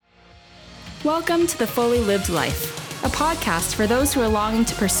Welcome to The Fully Lived Life, a podcast for those who are longing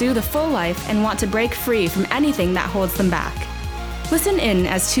to pursue the full life and want to break free from anything that holds them back. Listen in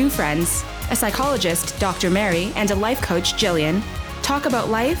as two friends, a psychologist, Dr. Mary, and a life coach, Jillian, talk about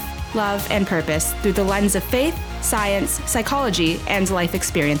life, love, and purpose through the lens of faith, science, psychology, and life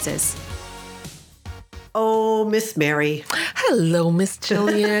experiences. Oh, Miss Mary. Hello, Miss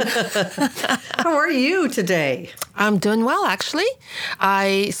Jillian. How are you today? I'm doing well, actually.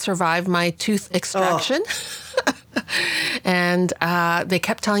 I survived my tooth extraction. And they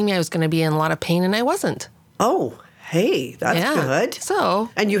kept telling me I was going to be in a lot of pain, and I wasn't. Oh, hey, that's good. So,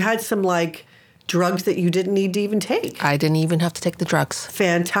 And you had some, drugs that you didn't need to even take. I didn't even have to take the drugs.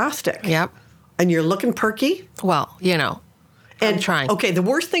 Fantastic. Yep. And you're looking perky? Well, I'm trying. Okay, the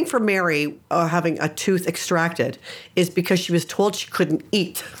worst thing for Mary having a tooth extracted is because she was told she couldn't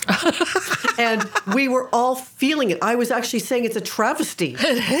eat. And we were all feeling it. I was actually saying it's a travesty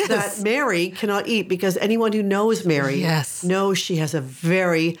that Mary cannot eat, because anyone who knows Mary knows she has a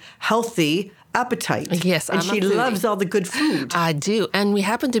very healthy appetite. Yes, and I'm she a foodie. loves all the good food. I do. And we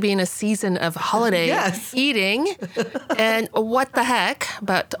happen to be in a season of holiday eating. And what the heck?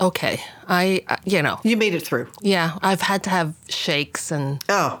 But okay. You made it through. Yeah, I've had to have shakes and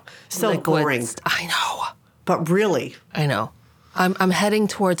so liquids. boring. I know. But really. I know. I'm heading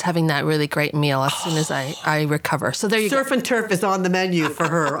towards having that really great meal as soon as I recover. So there you go. Surf and turf is on the menu for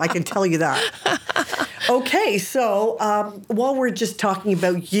her. I can tell you that. Okay, so while we're just talking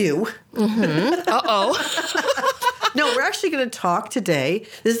about you. No, we're actually going to talk today.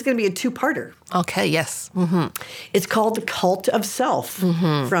 This is going to be a two-parter. Okay, yes. It's called The Cult of Self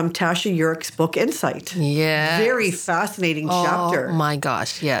from Tasha Eurich's book, Insight. Yeah. Very fascinating chapter. Oh, my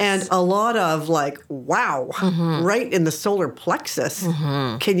gosh, yes. And a lot of wow, right in the solar plexus.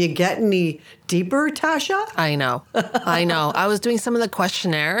 Can you get any deeper, Tasha? I know. I was doing some of the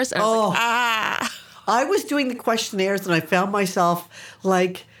questionnaires. And I was like, I was doing the questionnaires and I found myself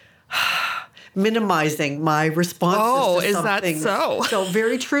minimizing my responses to something. Is that so? So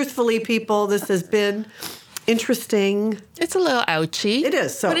very truthfully, people, this has been interesting. It's a little ouchy. It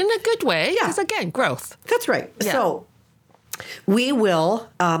is. But in a good way. Yeah. Because, again, growth. That's right. Yeah. So we will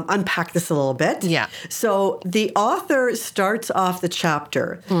unpack this a little bit. Yeah. So the author starts off the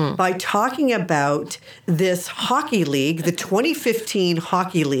chapter by talking about this hockey league, the 2015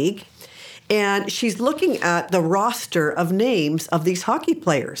 Hockey League. And she's looking at the roster of names of these hockey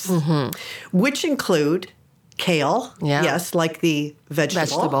players, which include kale, yes, like the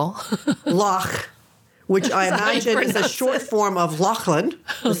vegetable. Loch, which I imagine is a short form of Lachlan,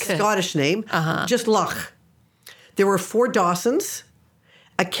 the Scottish name, just Loch. There were 4 Dawsons,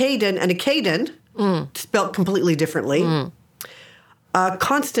 a Caden and a Caden, spelled completely differently, a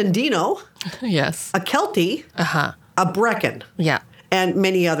Constantino, yes, a Kelty, a Brecken. Yeah. And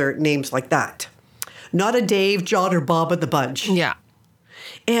many other names like that. Not a Dave, John, or Bob at the bunch. Yeah.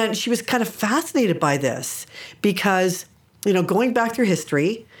 And she was kind of fascinated by this because, going back through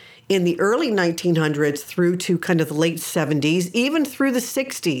history, in the early 1900s through to kind of the late 70s, even through the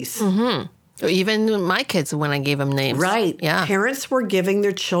 60s. Even my kids, when I gave them names. Right. Yeah. Parents were giving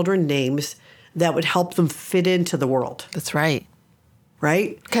their children names that would help them fit into the world. That's right.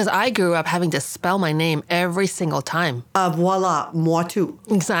 Right? Because I grew up having to spell my name every single time. Voila, moi tout.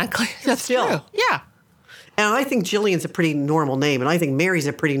 Exactly. That's Still. true. Yeah. And I think Jillian's a pretty normal name, and I think Mary's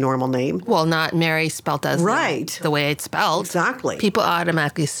a pretty normal name. Well, not Mary spelled as the way it's spelled. Exactly. People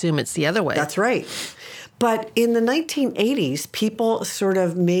automatically assume it's the other way. That's right. But in the 1980s, people sort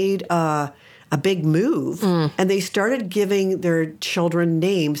of made a big move, and they started giving their children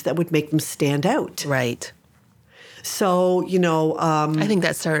names that would make them stand out. Right. So, I think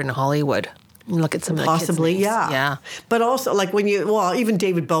that started in Hollywood. You look at some of the kids' names. Yeah. But also, even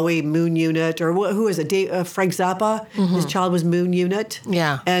David Bowie, Moon Unit, or who is it? Frank Zappa, his child was Moon Unit.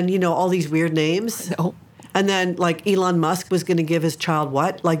 Yeah. And, all these weird names. Oh. And then, Elon Musk was going to give his child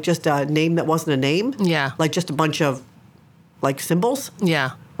what? Just a name that wasn't a name? Yeah. Just a bunch of, symbols?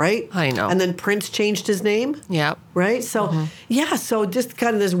 Yeah. Right? I know. And then Prince changed his name? Yep. Right? So, so just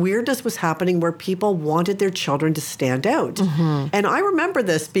kind of this weirdness was happening where people wanted their children to stand out. And I remember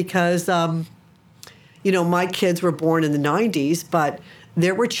this because, my kids were born in the 90s, but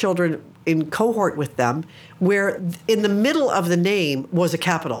there were children in cohort with them where in the middle of the name was a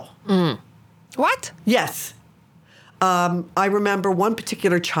capital. What? Yes. I remember one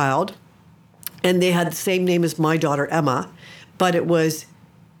particular child, and they had the same name as my daughter, Emma, but it was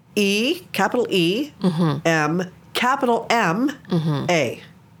E, capital E, M, capital M, A.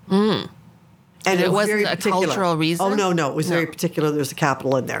 And it was wasn't very a particular. cultural reason? Oh, no. It was very particular. There's a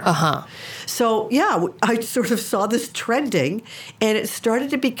capital in there. Uh-huh. So, yeah, I sort of saw this trending, and it started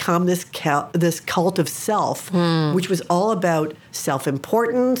to become this cult of self, which was all about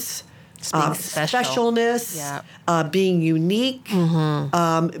self-importance, specialness, being unique,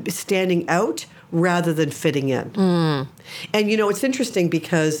 standing out rather than fitting in. And, it's interesting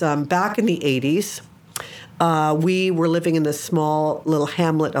because back in the 80s, we were living in this small little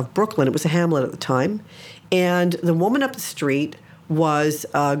hamlet of Brooklyn. It was a hamlet at the time. And the woman up the street was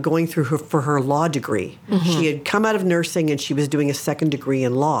going through for her law degree. She had come out of nursing and she was doing a second degree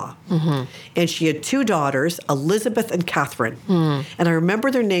in law. And she had 2 daughters, Elizabeth and Catherine. And I remember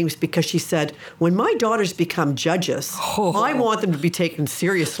their names because she said, when my daughters become judges, I want them to be taken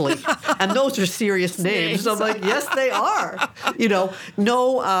seriously. And those are serious names. So I'm like, yes, they are.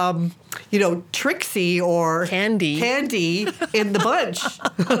 No, Trixie or Candy in the bunch.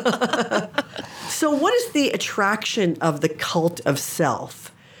 So what is the attraction of the cult of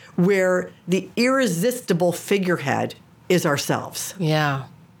self, where the irresistible figurehead is ourselves? Yeah.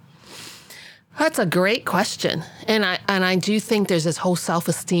 That's a great question. And I do think there's this whole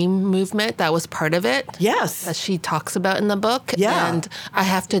self-esteem movement that was part of it. Yes. That she talks about in the book. Yeah. And I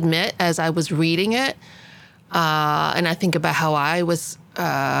have to admit, as I was reading it, and I think about how I was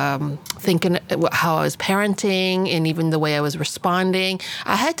thinking, how I was parenting, and even the way I was responding,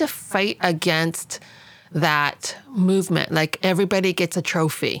 I had to fight against that movement. Like, everybody gets a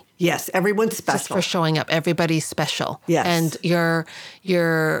trophy. Yes, everyone's special. Just for showing up. Everybody's special. Yes. And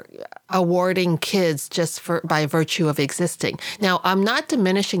you're awarding kids just by virtue of existing. Now, I'm not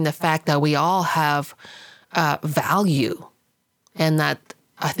diminishing the fact that we all have value, and that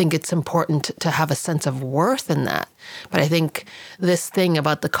I think it's important to have a sense of worth in that. But I think this thing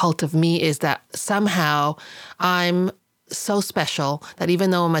about the cult of me is that somehow I'm so special that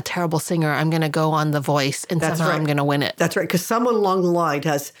even though I'm a terrible singer, I'm going to go on The Voice and somehow I'm going to win it. That's right, because someone along the line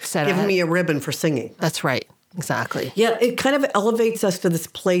has given me a ribbon for singing. That's right. Exactly. Yeah, it kind of elevates us to this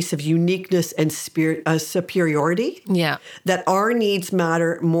place of uniqueness and superiority. Yeah. That our needs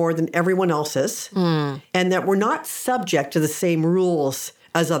matter more than everyone else's, and that we're not subject to the same rules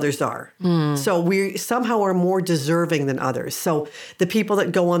as others are. So we somehow are more deserving than others. So the people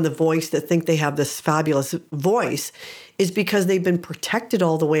that go on The Voice that think they have this fabulous voice is because they've been protected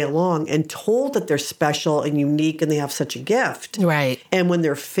all the way along and told that they're special and unique and they have such a gift. Right. And when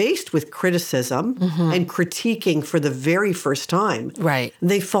they're faced with criticism and critiquing for the very first time, right,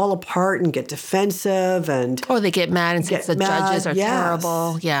 they fall apart and get defensive or they get mad and say the judges are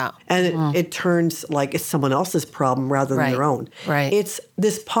terrible. Yeah. And it turns like it's someone else's problem rather than their own. Right. It's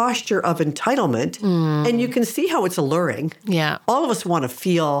this posture of entitlement, and you can see how it's alluring. Yeah. All of us want to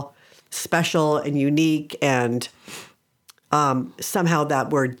feel special and unique and somehow that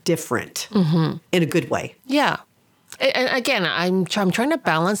we're different in a good way. Yeah. And again, I'm trying to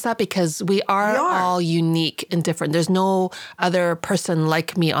balance that because we are all unique and different. There's no other person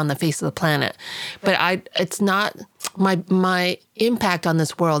like me on the face of the planet. But it's not my impact on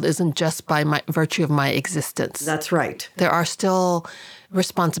this world isn't just by virtue of my existence. That's right. There are still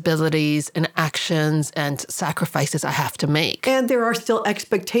responsibilities and actions and sacrifices I have to make. And there are still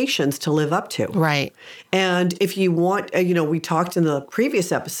expectations to live up to. Right. And if you want, we talked in the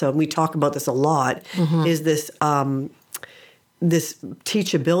previous episode, and we talk about this a lot, is this this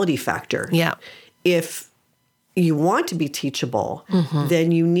teachability factor. Yeah. If you want to be teachable,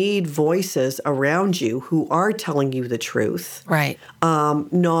 then you need voices around you who are telling you the truth. Right.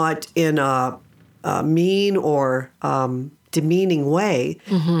 Not in a mean or demeaning way,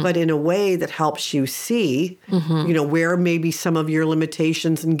 but in a way that helps you see, where maybe some of your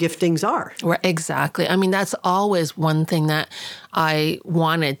limitations and giftings are. Right, exactly. I mean, that's always one thing that I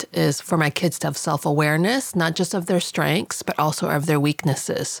wanted is for my kids to have self-awareness, not just of their strengths, but also of their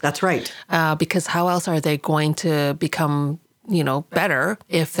weaknesses. That's right. Because how else are they going to become better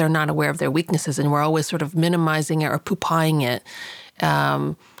if they're not aware of their weaknesses? And we're always sort of minimizing it or poo-pahing it.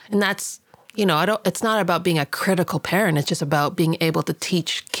 And that's, it's not about being a critical parent. It's just about being able to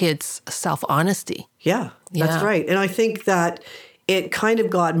teach kids self-honesty. Yeah, that's right. And I think that it kind of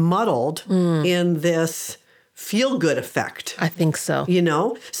got muddled in this feel-good effect. I think so.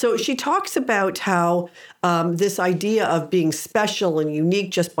 So she talks about how this idea of being special and unique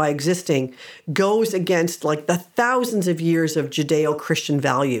just by existing goes against like the thousands of years of Judeo-Christian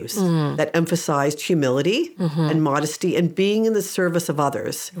values that emphasized humility and modesty and being in the service of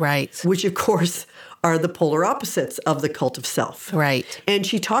others. Right. Which, of course, are the polar opposites of the cult of self. Right. And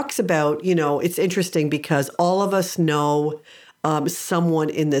she talks about, it's interesting because all of us know someone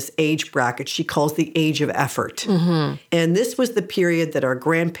in this age bracket she calls the age of effort. And this was the period that our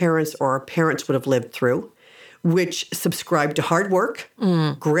grandparents or our parents would have lived through, which subscribed to hard work,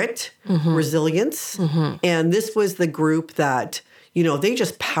 grit, resilience. And this was the group that, you know, they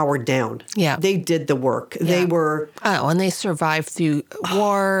just powered down. Yeah. They did the work. Yeah. They were... Oh, and they survived through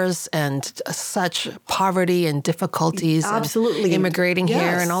wars and such poverty and difficulties. Absolutely. And immigrating here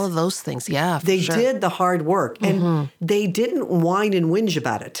Yes. and all of those things. Yeah, for They sure. did the hard work. And they didn't whine and whinge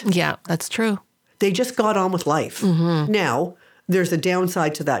about it. Yeah, that's true. They just got on with life. Now, there's a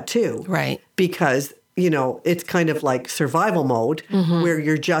downside to that too. Right. Because, you know, it's kind of like survival mode where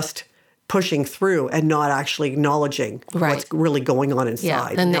you're just pushing through and not actually acknowledging what's really going on inside. Yeah,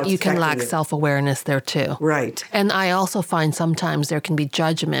 and that you can lack self-awareness there too. Right. And I also find sometimes there can be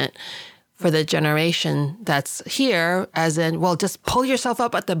judgment for the generation that's here, as in, well, just pull yourself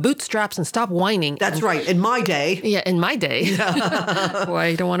up at the bootstraps and stop whining. That's right. In my day. Yeah, in my day. Boy,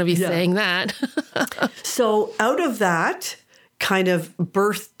 I don't want to be saying that. So out of that kind of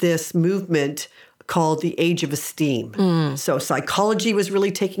birthed this movement called the Age of Esteem. So psychology was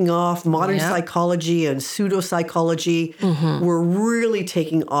really taking off. Modern psychology and pseudo-psychology were really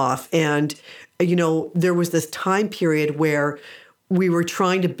taking off. And, you know, there was this time period where we were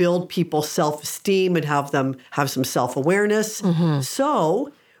trying to build people's self-esteem and have them have some self-awareness.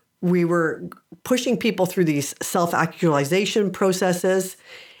 So we were pushing people through these self-actualization processes.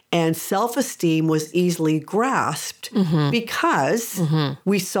 And self-esteem was easily grasped because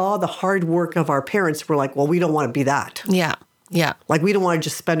we saw the hard work of our parents. We're like, well, we don't want to be that. Yeah, yeah. Like, we don't want to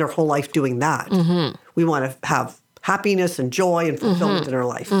just spend our whole life doing that. We want to have happiness and joy and fulfillment in our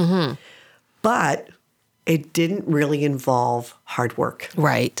life. But it didn't really involve hard work.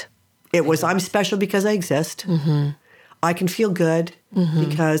 Right. It was, I'm special because I exist. I can feel good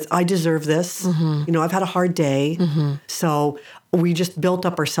because I deserve this. You know, I've had a hard day. So we just built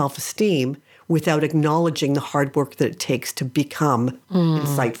up our self-esteem without acknowledging the hard work that it takes to become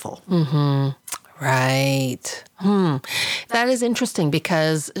insightful. Right. That is interesting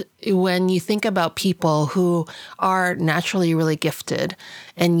because when you think about people who are naturally really gifted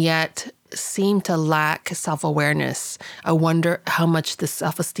and yet seem to lack self-awareness, I wonder how much the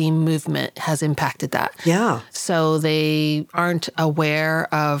self-esteem movement has impacted that. Yeah. So they aren't aware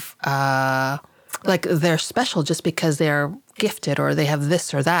of, like, they're special just because they're gifted or they have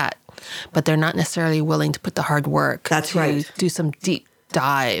this or that, but they're not necessarily willing to put the hard work. That's right. Do some deep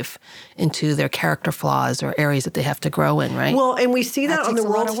dive into their character flaws or areas that they have to grow in, right? Well, and we see that on takes the a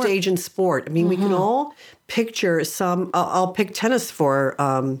lot world of work. stage in sport. I mean, we can all picture some, I'll pick tennis for,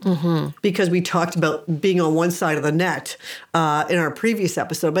 because we talked about being on one side of the net in our previous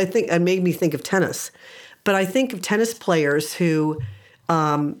episode, but I think it made me think of tennis. But I think of tennis players who,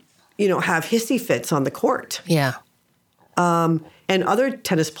 you know, have hissy fits on the court. Yeah. And other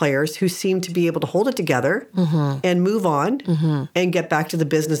tennis players who seem to be able to hold it together and move on and get back to the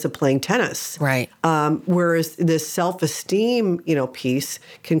business of playing tennis. Right. Whereas this self-esteem, you know, piece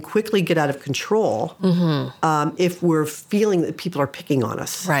can quickly get out of control if we're feeling that people are picking on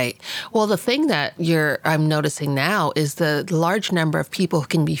us. Right. Well, the thing that I'm noticing now is the large number of people who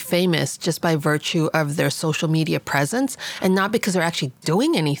can be famous just by virtue of their social media presence and not because they're actually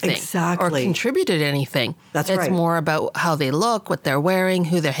doing anything Exactly. or contributed anything. That's it's right. more about how they look, what they're wearing,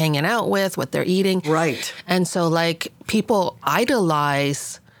 who they're hanging out with, what they're eating. Right. And so, like, people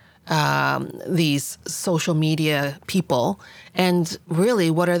idolize these social media people. And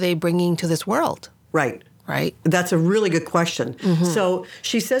really, what are they bringing to this world? Right. Right? That's a really good question. So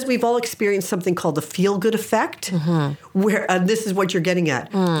she says we've all experienced something called the feel-good effect, where this is what you're getting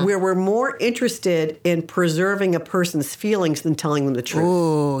at, where we're more interested in preserving a person's feelings than telling them the truth.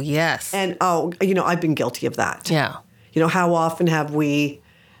 Oh, yes. And, you know, I've been guilty of that. Yeah. You know, how often have we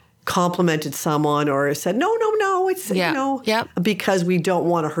complimented someone or said, no, it's, you know, because we don't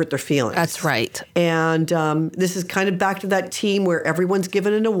want to hurt their feelings. That's right. And this is kind of back to that team where everyone's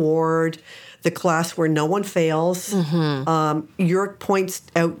given an award, the class where no one fails. York points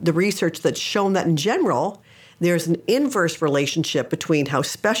out the research that's shown that in general, there's an inverse relationship between how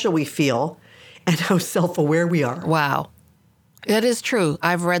special we feel and how self-aware we are. Wow. That is true.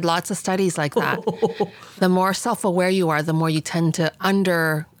 I've read lots of studies like that. The more self-aware you are, the more you tend to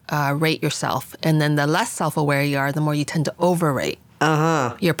underrate yourself. And then the less self-aware you are, the more you tend to overrate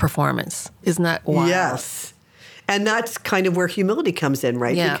your performance. Isn't that wild? Yes. And that's kind of where humility comes in,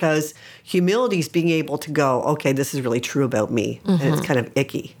 right? Yeah. Because humility is being able to go, okay, this is really true about me. And it's kind of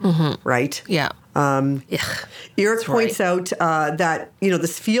icky, right? Yeah. Eric points out that, you know,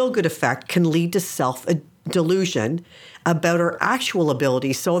 this feel-good effect can lead to self-delusion about our actual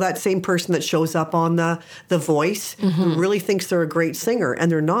abilities. So that same person that shows up on the Voice who really thinks they're a great singer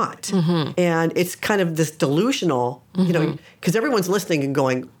and they're not. And it's kind of this delusional, you know, because everyone's listening and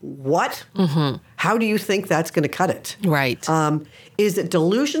going, what? How do you think that's going to cut it? Right. Is it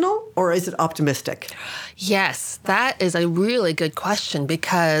delusional or is it optimistic? Yes, that is a really good question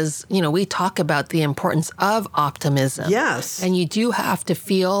because, you know, we talk about the importance of optimism. Yes. And you do have to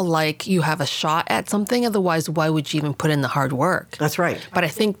feel like you have a shot at something. Otherwise, why would you even put in the hard work? That's right. But I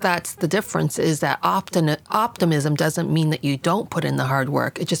think that's the difference is that optimism doesn't mean that you don't put in the hard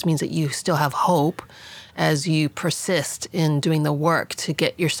work. It just means that you still have hope as you persist in doing the work to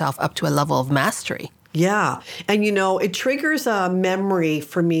get yourself up to a level of mastery. Yeah. And, you know, it triggers a memory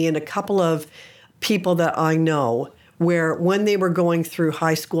for me in a couple of people that I know where when they were going through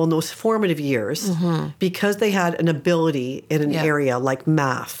high school in those formative years, because they had an ability in an area like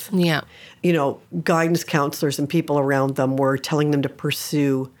math, you know, guidance counselors and people around them were telling them to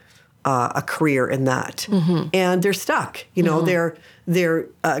pursue a career in that. And they're stuck. You know, they're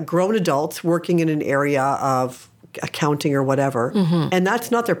grown adults working in an area of accounting or whatever, and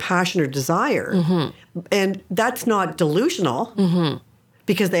that's not their passion or desire. And that's not delusional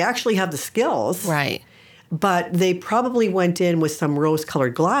because they actually have the skills. Right. But they probably went in with some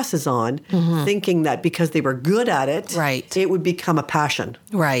rose-colored glasses on, thinking that because they were good at it, it would become a passion.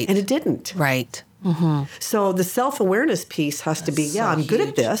 Right. And it didn't. Right. So the self-awareness piece has to be, I'm good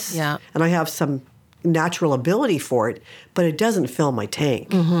at this, and I have some natural ability for it, but it doesn't fill my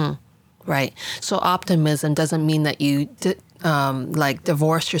tank. Right. So optimism doesn't mean that you like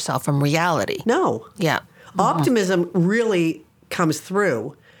divorce yourself from reality. No. Yeah. Optimism really comes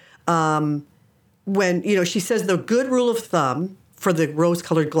through when, you know, she says the good rule of thumb for the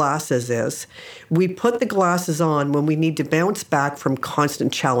rose-colored glasses is we put the glasses on when we need to bounce back from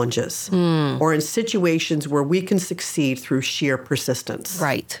constant challenges or in situations where we can succeed through sheer persistence.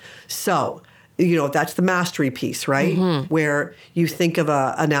 Right. So, you know, that's the mastery piece, right? Where you think of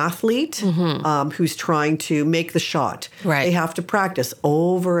an athlete who's trying to make the shot. Right. They have to practice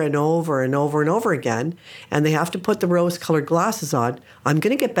over and over and over and over again, and they have to put the rose-colored glasses on. I'm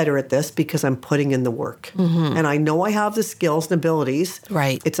going to get better at this because I'm putting in the work. And I know I have the skills and abilities.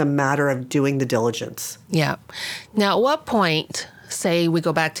 Right. It's a matter of doing the diligence. Yeah. Now, at what point, say we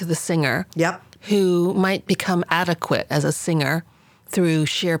go back to the singer who might become adequate as a singer through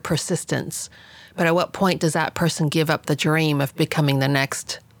sheer persistence, but at what point does that person give up the dream of becoming the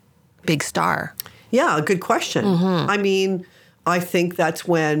next big star? Yeah, a good question. I mean, I think that's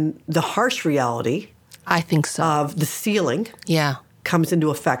when the harsh reality I think so. of the ceiling comes into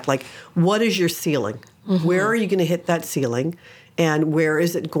effect. Like, what is your ceiling? Where are you going to hit that ceiling? And where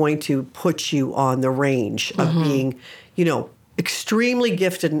is it going to put you on the range of being, you know, extremely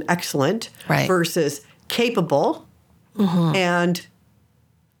gifted and excellent versus capable and,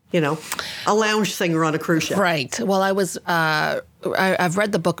 you know, a lounge singer on a cruise ship. Right. Well, I've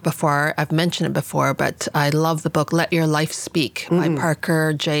read the book before. I've mentioned it before, but I love the book Let Your Life Speak by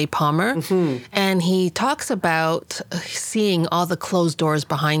Parker J. Palmer. And he talks about seeing all the closed doors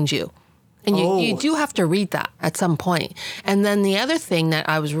behind you. And you do have to read that at some point. And then the other thing that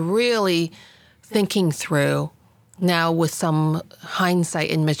I was really thinking through now with some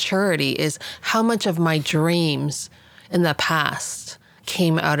hindsight and maturity is how much of my dreams in the past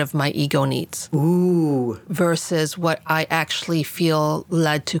came out of my ego needs versus what I actually feel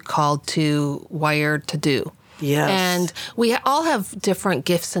led to, called to, wired to do. Yes. And we all have different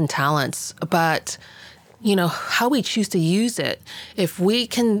gifts and talents, but you know, how we choose to use it, if we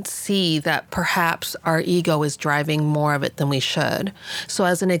can see that perhaps our ego is driving more of it than we should. So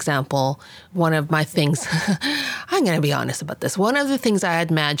as an example, one of my things, I'm going to be honest about this. One of the things I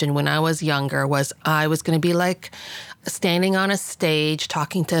had imagined when I was younger was I was going to be like standing on a stage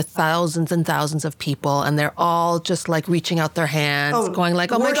talking to thousands and thousands of people, and they're all just like reaching out their hands, going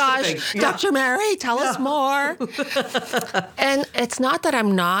like, oh my gosh, Dr. Mary, tell us more. And it's not that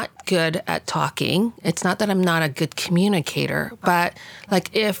I'm not good at talking. It's not that I'm not a good communicator, but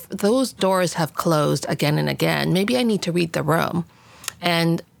like if those doors have closed again and again, maybe I need to read the room.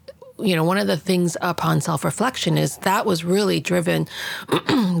 And you know, one of the things upon self-reflection is that was really driven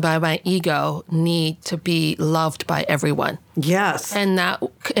by my ego need to be loved by everyone. Yes. And that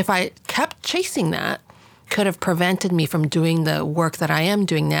if I kept chasing that, could have prevented me from doing the work that I am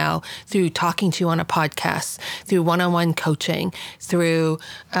doing now through talking to you on a podcast, through one-on-one coaching, through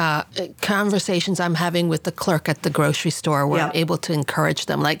conversations I'm having with the clerk at the grocery store where I'm able to encourage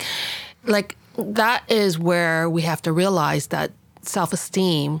them. Like that is where we have to realize that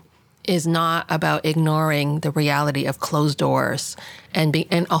self-esteem is not about ignoring the reality of closed doors and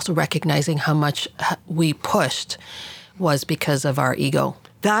also recognizing how much we pushed was because of our ego.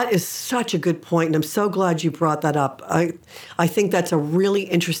 That is such a good point, and I'm so glad you brought that up. I think that's a really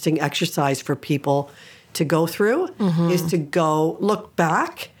interesting exercise for people to go through, is to go look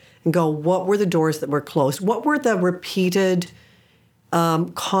back and go, what were the doors that were closed? What were the repeated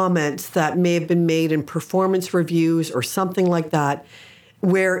comments that may have been made in performance reviews or something like that,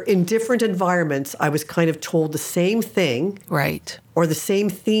 where in different environments I was kind of told the same thing, Right. or the same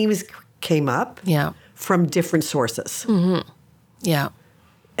themes came up Yeah. from different sources. Yeah.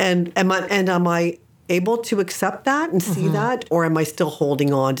 And am I able to accept that and see that, or am I still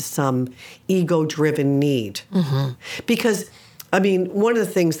holding on to some ego-driven need? Because, I mean, one of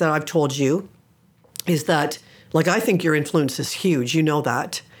the things that I've told you is that, like, I think your influence is huge. You know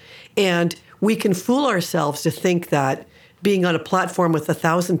that. And we can fool ourselves to think that being on a platform with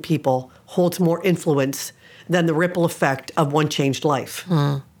 1,000 people holds more influence than the ripple effect of one changed life.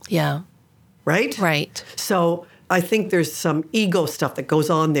 Yeah. Right? Right. So I think there's some ego stuff that goes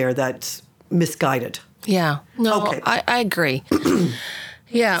on there that's misguided. Yeah. No, Okay. I agree.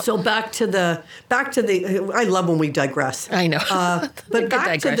 Yeah. So back to the I love when we digress. I know. But Good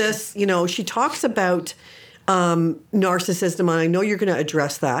back to digression. this, she talks about narcissism, and I know you're going to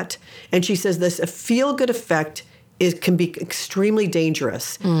address that. And she says this: a feel-good effect can be extremely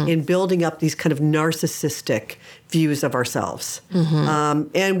dangerous in building up these kind of narcissistic views of ourselves.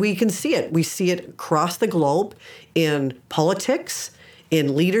 And we can see it. We see it across the globe in politics,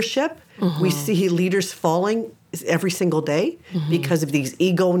 in leadership. We see leaders falling every single day because of these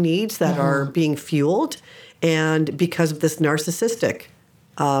ego needs that are being fueled, and because of this narcissistic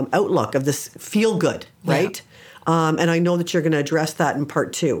outlook of this feel good, right? And I know that you're going to address that in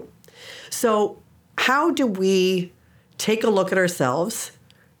part 2. So how do we take a look at ourselves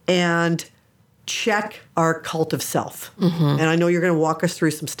and check our cult of self? And I know you're going to walk us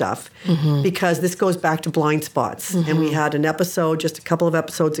through some stuff, because this goes back to blind spots. And we had an episode just a couple of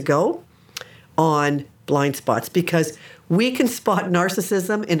episodes ago on blind spots, because we can spot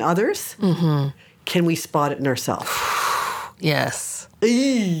narcissism in others. Can we spot it in ourselves? Yes.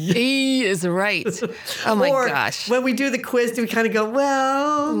 E is right. Oh my Or gosh. when we do the quiz, do we kind of go,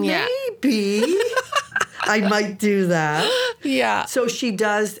 well, Yeah. maybe I might do that? Yeah. So she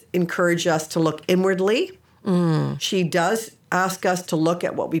does encourage us to look inwardly. She does ask us to look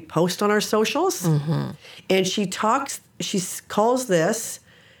at what we post on our socials. And she calls this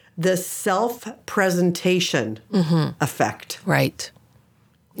the self-presentation effect. Right.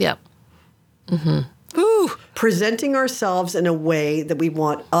 Yep. Ooh. Presenting ourselves in a way that we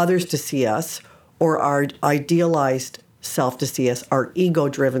want others to see us, or our idealized self to see us, our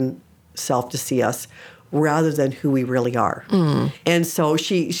ego-driven self to see us, rather than who we really are. And so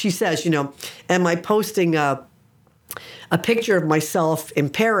she says, am I posting a picture of myself in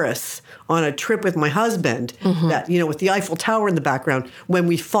Paris on a trip with my husband, that, with the Eiffel Tower in the background, when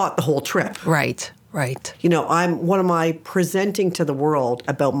we fought the whole trip? Right. Right. What am I presenting to the world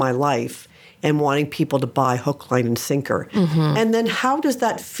about my life and wanting people to buy hook, line, and sinker? And then how does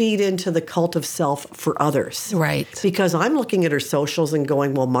that feed into the cult of self for others? Right. Because I'm looking at her socials and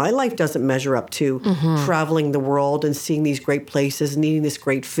going, well, my life doesn't measure up to traveling the world and seeing these great places and eating this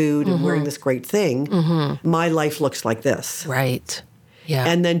great food and wearing this great thing. My life looks like this. Right. Yeah.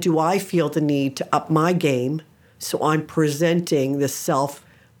 And then do I feel the need to up my game, so I'm presenting this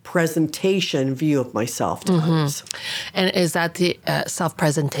self-presentation view of myself to others? And is that the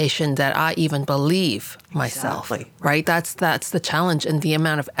self-presentation that I even believe myself? Exactly. Right? That's the challenge, and the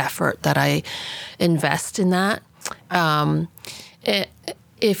amount of effort that I invest in that.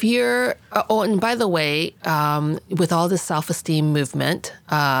 If you're, and by the way, with all the self-esteem movement,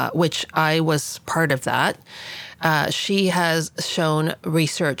 which I was part of that, she has shown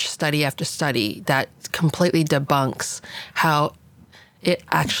research, study after study, that completely debunks how it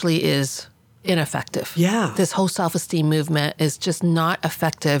actually is ineffective. Yeah. This whole self-esteem movement is just not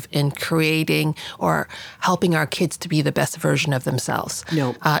effective in creating or helping our kids to be the best version of themselves.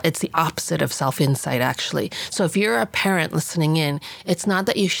 No. It's the opposite of self-insight, actually. So if you're a parent listening in, it's not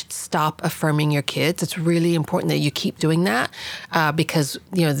that you should stop affirming your kids. It's really important that you keep doing that, because,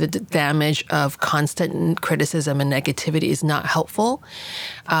 the damage of constant criticism and negativity is not helpful.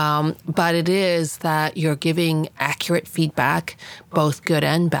 But it is that you're giving accurate feedback, both good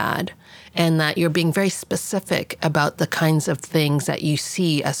and bad, and that you're being very specific about the kinds of things that you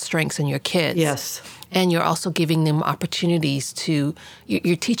see as strengths in your kids. Yes. And you're also giving them opportunities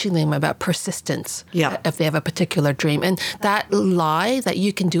you're teaching them about persistence. Yeah. If they have a particular dream. And that lie that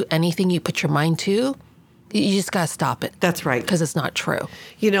you can do anything you put your mind to, you just got to stop it. That's right. Because it's not true.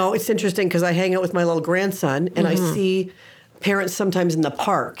 It's interesting because I hang out with my little grandson and I see parents sometimes in the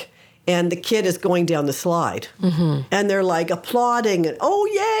park, and the kid is going down the slide. And they're like applauding and, oh,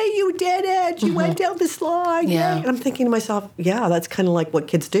 yay, you did it. You went down the slide. Yeah. Yay. And I'm thinking to myself, yeah, that's kind of like what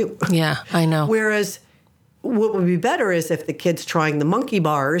kids do. Yeah, I know. Whereas what would be better is if the kid's trying the monkey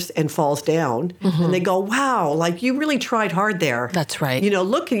bars and falls down and they go, wow, like you really tried hard there. That's right. You know,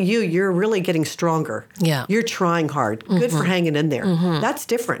 look at you. You're really getting stronger. Yeah. You're trying hard. Good for hanging in there. That's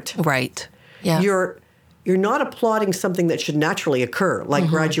different. Right. Yeah. You're not applauding something that should naturally occur, like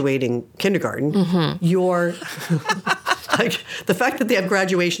graduating kindergarten. You're like the fact that they have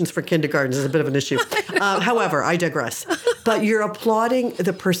graduations for kindergartens is a bit of an issue. However, I digress. But you're applauding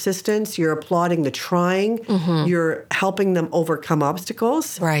the persistence. You're applauding the trying. You're helping them overcome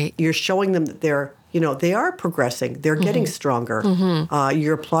obstacles. Right. You're showing them that they are progressing. They're getting stronger.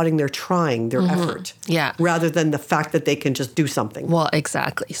 You're applauding their trying, their effort. Yeah. Rather than the fact that they can just do something. Well,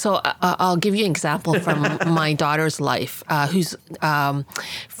 exactly. So I'll give you an example from my daughter's life, who's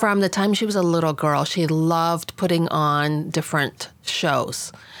from the time she was a little girl, she loved putting on different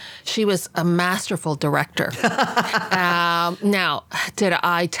shows. She was a masterful director. Now, did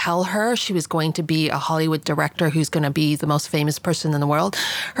I tell her she was going to be a Hollywood director who's going to be the most famous person in the world?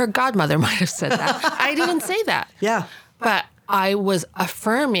 Her godmother might have said that. I didn't say that. Yeah. But I was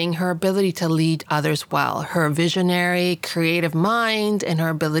affirming her ability to lead others well, her visionary, creative mind, and her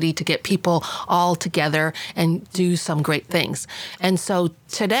ability to get people all together and do some great things. And so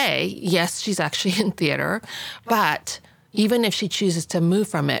today, yes, she's actually in theater, but even if she chooses to move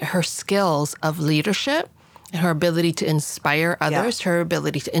from it, her skills of leadership, her ability to inspire others, her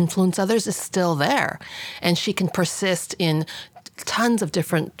ability to influence others is still there. And she can persist in tons of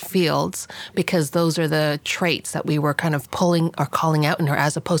different fields because those are the traits that we were kind of pulling or calling out in her,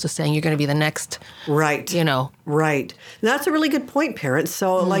 as opposed to saying you're going to be the next. Right. Right. And that's a really good point, parents.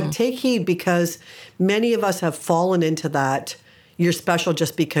 So take heed, because many of us have fallen into that. You're special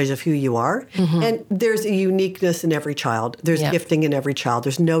just because of who you are. And there's a uniqueness in every child. There's gifting in every child.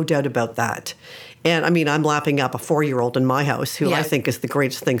 There's no doubt about that. And I mean, I'm lapping up a 4-year-old in my house who I think is the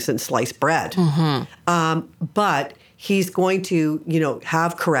greatest thing since sliced bread. But he's going to,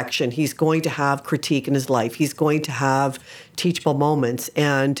 have correction. He's going to have critique in his life. He's going to have teachable moments.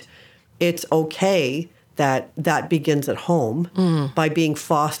 And it's okay that begins at home by being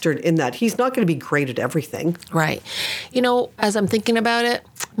fostered in that. He's not going to be great at everything. Right. As I'm thinking about it,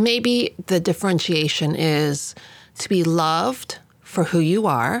 maybe the differentiation is to be loved for who you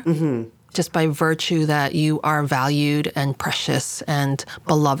are, just by virtue that you are valued and precious and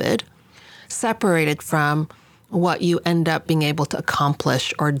beloved, separated from what you end up being able to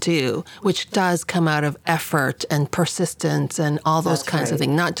accomplish or do, which does come out of effort and persistence and all those kinds of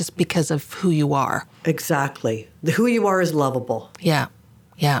things, not just because of who you are. Exactly. Who you are is lovable. Yeah.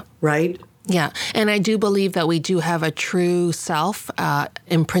 Yeah. Right? Yeah. And I do believe that we do have a true self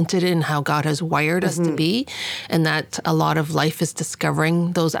imprinted in how God has wired us to be, and that a lot of life is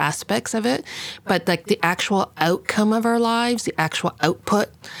discovering those aspects of it. But like the actual outcome of our lives, the actual output,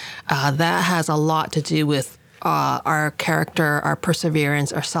 that has a lot to do with our character, our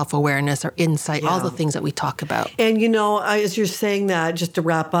perseverance, our self-awareness, our insight, all the things that we talk about. And, as you're saying that, just to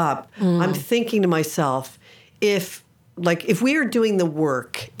wrap up, I'm thinking to myself, if we are doing the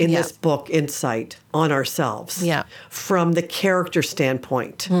work in this book, Insight, on ourselves, from the character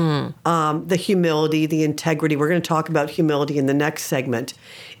standpoint, the humility, the integrity, we're going to talk about humility in the next segment.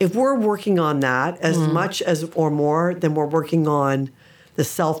 If we're working on that as much as or more than we're working on the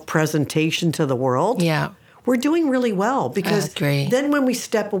self-presentation to the world, we're doing really well, because then when we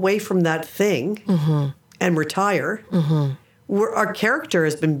step away from that thing and retire, our character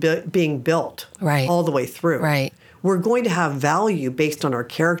has been being built all the way through. Right. We're going to have value based on our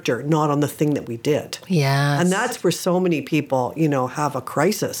character, not on the thing that we did. Yes. And that's where so many people, have a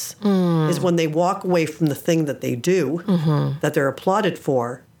crisis, is when they walk away from the thing that they do, that they're applauded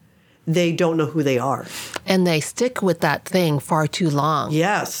for, they don't know who they are. And they stick with that thing far too long.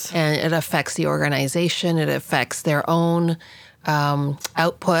 Yes. And it affects the organization. It affects their own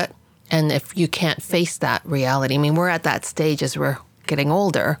output. And if you can't face that reality, I mean, we're at that stage as we're getting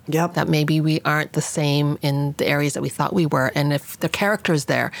older, that maybe we aren't the same in the areas that we thought we were. And if the character's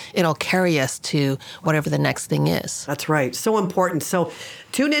there, it'll carry us to whatever the next thing is. That's right. So important. So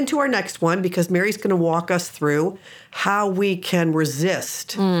tune into our next one, because Mary's going to walk us through how we can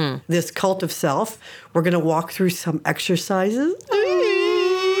resist this cult of self. We're going to walk through some exercises.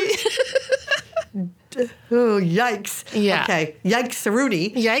 Oh, yikes. Yeah. Okay.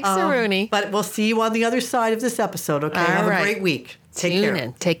 Yikes-a-rooney. Yikes-a-rooney. But we'll see you on the other side of this episode, okay? Have a great week. Take care. Tune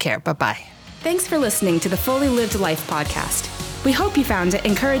in. Take care. Bye-bye. Thanks for listening to the Fully Lived Life podcast. We hope you found it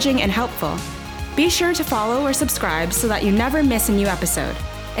encouraging and helpful. Be sure to follow or subscribe so that you never miss a new episode.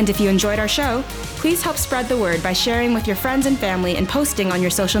 And if you enjoyed our show, please help spread the word by sharing with your friends and family and posting on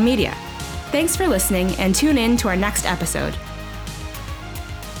your social media. Thanks for listening, and tune in to our next episode.